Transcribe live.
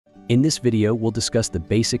In this video, we'll discuss the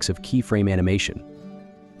basics of keyframe animation.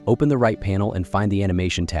 Open the right panel and find the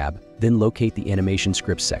Animation tab, then locate the Animation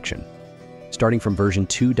Scripts section. Starting from version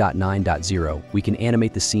 2.9.0, we can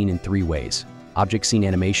animate the scene in three ways: Object Scene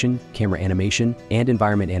Animation, Camera Animation, and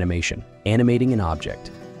Environment Animation. Animating an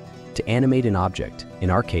object. To animate an object, in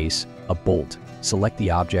our case, a bolt, select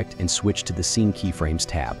the object and switch to the Scene Keyframes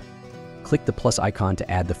tab. Click the plus icon to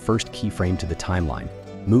add the first keyframe to the timeline.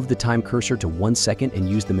 Move the time cursor to 1 second and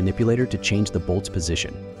use the manipulator to change the bolt's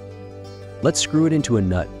position. Let's screw it into a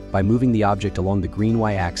nut by moving the object along the green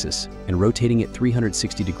y-axis and rotating it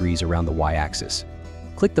 360 degrees around the y-axis.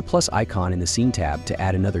 Click the plus icon in the Scene tab to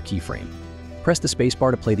add another keyframe. Press the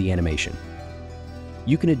spacebar to play the animation.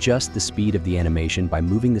 You can adjust the speed of the animation by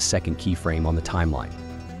moving the second keyframe on the timeline,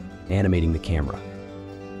 animating the camera.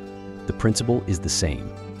 The principle is the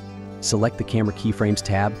same. Select the Camera Keyframes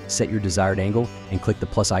tab, set your desired angle, and click the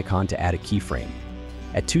plus icon to add a keyframe.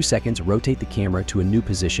 At 2 seconds, rotate the camera to a new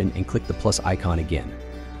position and click the plus icon again.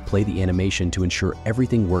 Play the animation to ensure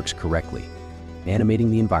everything works correctly. Animating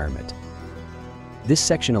the environment. This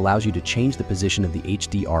section allows you to change the position of the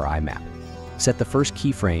HDRI map. Set the first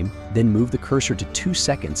keyframe, then move the cursor to 2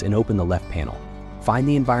 seconds and open the left panel. Find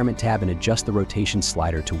the Environment tab and adjust the rotation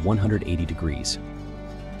slider to 180 degrees.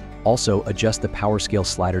 Also, adjust the power scale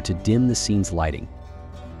slider to dim the scene's lighting.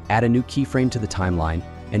 Add a new keyframe to the timeline,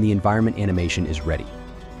 and the environment animation is ready.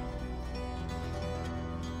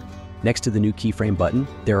 Next to the new keyframe button,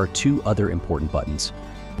 there are two other important buttons.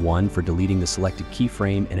 One for deleting the selected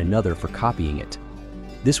keyframe and another for copying it.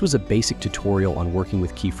 This was a basic tutorial on working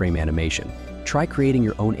with keyframe animation. Try creating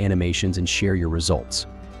your own animations and share your results.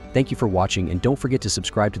 Thank you for watching, and don't forget to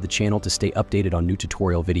subscribe to the channel to stay updated on new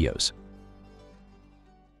tutorial videos.